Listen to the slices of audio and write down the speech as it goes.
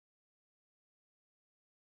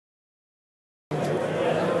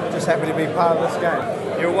just happy to be part of this game.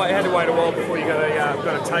 You had to wait a while before you got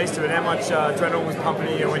a taste of it. How much adrenaline was pumping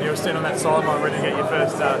in you when you were sitting on that sideline ready to get your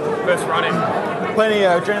first run in? Plenty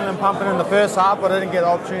of adrenaline pumping in the first half, but I didn't get the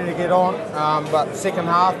opportunity to get on. But second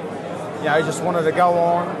half, just wanted to go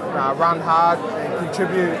on, run hard, and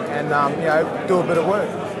contribute, and do a bit of work.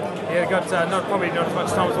 Yeah, got probably not as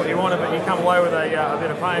much time as what you wanted, but you come away with a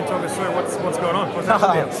bit of pain. Talk us through what's going on. What's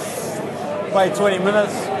happening? Played 20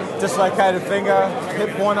 minutes, dislocated finger, hip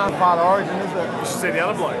pointer, part of Origin, is it? You should see the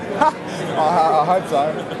other bloke. I hope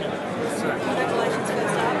so. Congratulations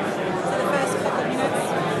first up. So the first couple of minutes,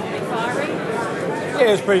 pretty fiery? Yeah,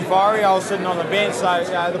 it was pretty fiery. I was sitting on the bench, so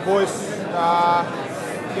the boys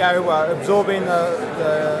were absorbing the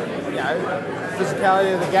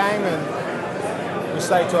physicality of the game, and we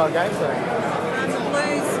stayed to our game plan. The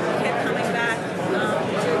Blues kept coming back.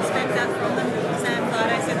 Did you expect that from them? Sam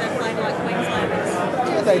Friday said they played like Queenslanders.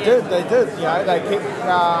 Yeah, they did. They kept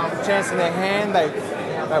chance in their hand. They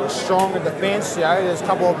were strong in defence. There's a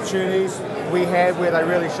couple of opportunities we had where they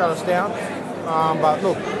really shut us down. But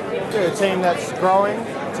look, they're a team that's growing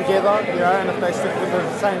together. And if they stick with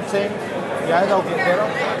the same team, they'll get better.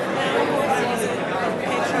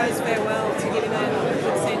 Petro's farewell to giving a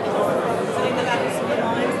good send off. So I think that was some of the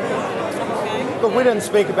lines for the game. Look, we didn't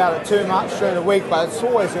speak about it too much during the week, but it's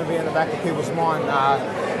always going to be in the back of people's mind.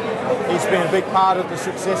 He's been a big part of the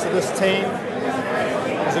success of this team.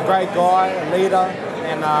 He's a great guy, a leader,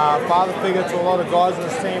 and a father figure to a lot of guys in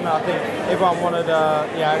this team. And I think everyone wanted to,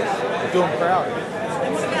 do him proud.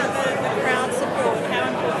 And what about the crowd support? How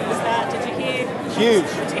important was that? Did you hear? Huge.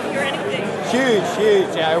 Did you hear anything?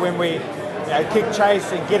 Huge. When we kick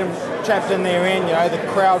chase and get him trapped in their end, the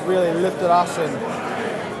crowd really lifted us,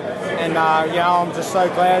 and I'm just so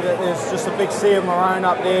glad that there's just a big sea of maroon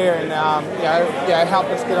up there, and helped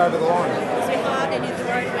us get over the line. Was it hard in your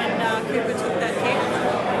throat when Cooper took that kick?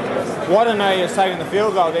 Well, I didn't know he was taking the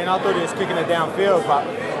field goal then. I thought he was kicking it downfield, but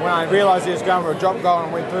when I realised he was going for a drop goal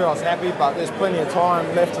and went through, I was happy. But there's plenty of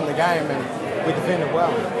time left in the game, and we defended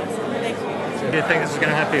well. Thank you. Do you think this is going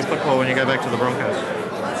to happen in football when you go back to the Broncos?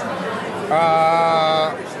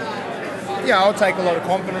 I'll take a lot of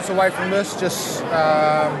confidence away from this. Just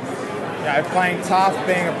playing tough,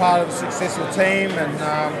 being a part of a successful team, and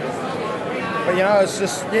it's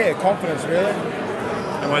just confidence really.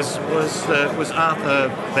 And was Arthur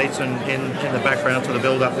Beaton in the background to the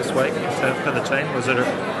build-up this week for the team? Was it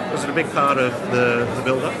a big part of the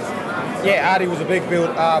build-up? Yeah, Artie was a big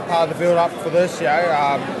part of the build-up for this. A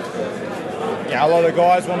lot of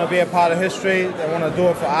guys want to be a part of history. They want to do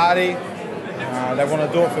it for Artie. They want to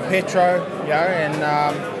do it for Petro. And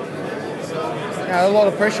a lot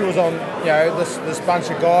of pressure was on this bunch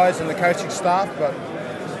of guys and the coaching staff, but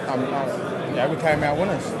we came out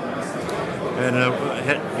winners. And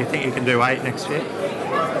you think you can do 8 next year?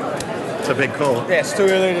 It's a big call. Yeah, it's too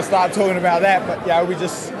early to start talking about that, but we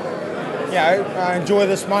just enjoy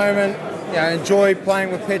this moment. Enjoy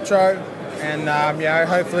playing with Petro, and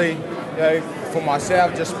hopefully for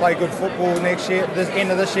myself just play good football next year,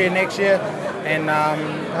 end of this year, next year, and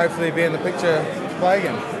hopefully be in the picture to play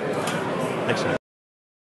again. Excellent.